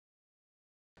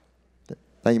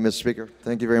Thank you, Mr. Speaker.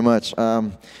 Thank you very much.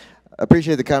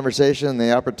 Appreciate the conversation and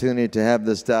the opportunity to have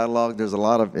this dialogue. There's a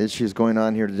lot of issues going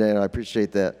on here today, and I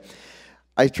appreciate that.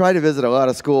 I try to visit a lot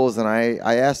of schools, and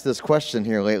I asked this question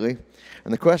here lately.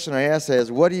 And the question I asked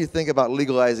is, what do you think about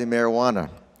legalizing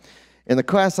marijuana? In the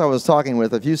class I was talking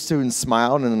with, a few students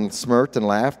smiled and smirked and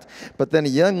laughed, but then a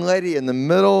young lady in the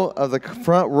middle of the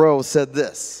front row said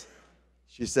this.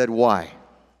 She said, why?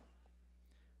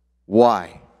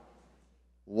 Why?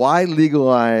 Why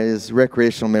legalize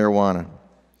recreational marijuana?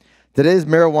 Today's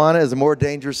marijuana is more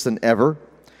dangerous than ever.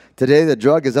 Today, the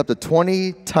drug is up to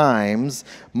 20 times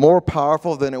more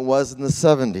powerful than it was in the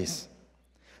 70s.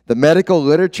 The medical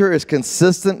literature is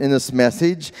consistent in this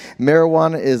message.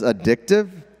 Marijuana is addictive,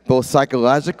 both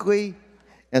psychologically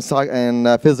and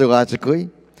physiologically.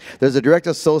 There's a direct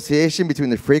association between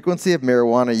the frequency of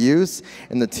marijuana use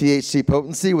and the THC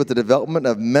potency with the development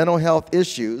of mental health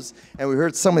issues, and we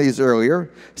heard some of these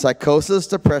earlier: psychosis,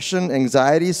 depression,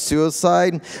 anxiety,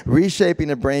 suicide,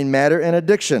 reshaping of brain matter, and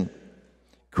addiction.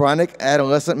 Chronic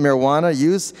adolescent marijuana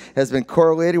use has been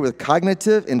correlated with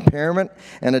cognitive impairment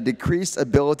and a decreased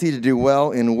ability to do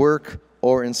well in work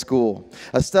or in school.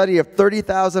 A study of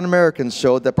 30,000 Americans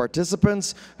showed that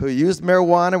participants who used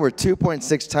marijuana were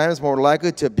 2.6 times more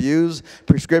likely to abuse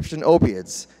prescription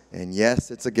opiates. And yes,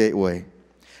 it's a gateway.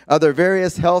 Other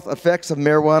various health effects of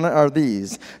marijuana are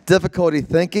these: difficulty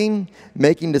thinking,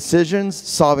 making decisions,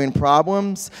 solving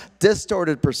problems,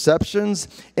 distorted perceptions,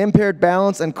 impaired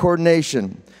balance and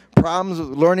coordination, problems with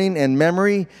learning and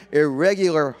memory,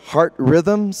 irregular heart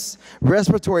rhythms,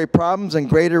 respiratory problems and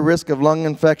greater risk of lung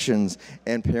infections,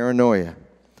 and paranoia,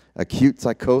 acute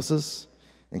psychosis,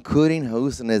 including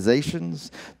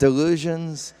hallucinations,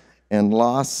 delusions, and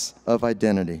loss of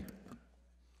identity.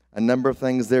 A number of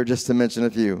things there, just to mention a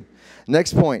few.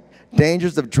 Next point,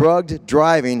 dangers of drugged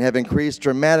driving have increased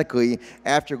dramatically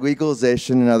after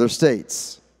legalization in other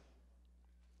states.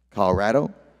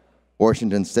 Colorado,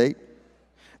 Washington State.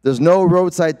 There's no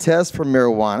roadside test for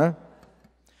marijuana.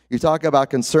 You talk about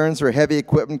concerns for heavy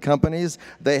equipment companies,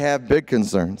 they have big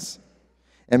concerns.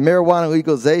 And marijuana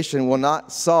legalization will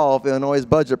not solve Illinois'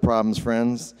 budget problems,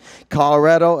 friends.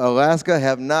 Colorado, Alaska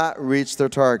have not reached their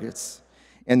targets.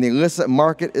 And the illicit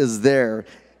market is there,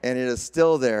 and it is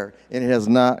still there, and it has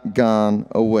not gone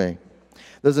away.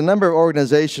 There's a number of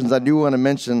organizations I do want to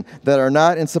mention that are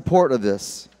not in support of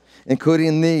this,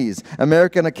 including these: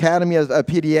 American Academy of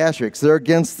Pediatrics, they're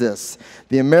against this.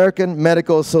 The American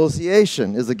Medical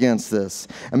Association is against this.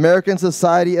 American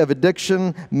Society of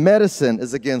Addiction Medicine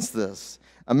is against this.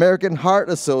 American Heart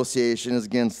Association is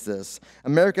against this.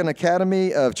 American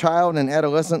Academy of Child and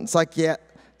Adolescent Psychiatry,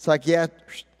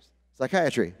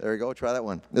 there you go, try that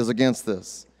one, is against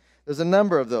this. There's a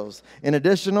number of those. In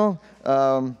addition,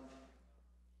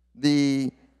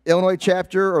 the Illinois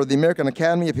chapter, or the American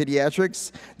Academy of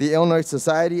Pediatrics, the Illinois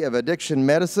Society of Addiction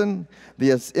Medicine,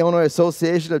 the Illinois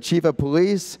Association of Chief of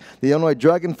Police, the Illinois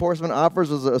Drug Enforcement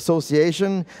Officers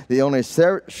Association, the Illinois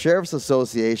Sheriff's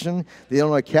Association, the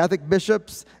Illinois Catholic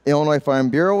Bishops, Illinois Farm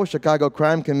Bureau, Chicago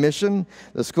Crime Commission,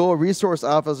 the School Resource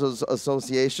Officers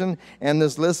Association, and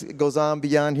this list goes on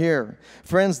beyond here.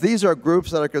 Friends, these are groups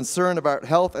that are concerned about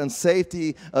health and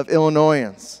safety of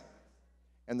Illinoisans.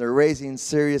 And they're raising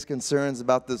serious concerns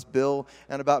about this bill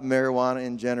and about marijuana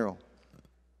in general.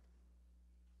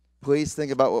 Please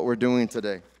think about what we're doing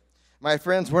today. My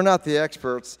friends, we're not the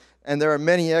experts, and there are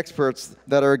many experts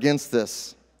that are against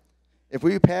this. If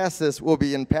we pass this, we'll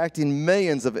be impacting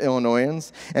millions of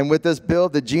Illinoisans, and with this bill,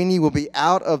 the genie will be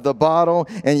out of the bottle,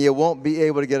 and you won't be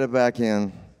able to get it back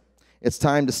in. It's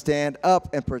time to stand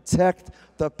up and protect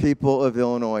the people of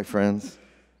Illinois, friends.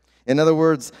 In other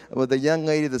words, with the young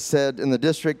lady that said in the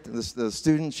district, the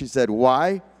student, she said,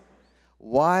 why?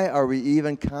 Why are we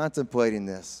even contemplating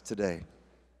this today?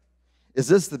 Is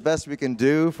this the best we can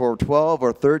do for 12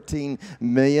 or 13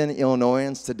 million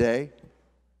Illinoisans today?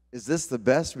 Is this the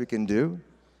best we can do?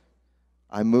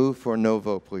 I move for a no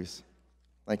vote, please.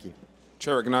 Thank you.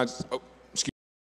 Chair recognizes.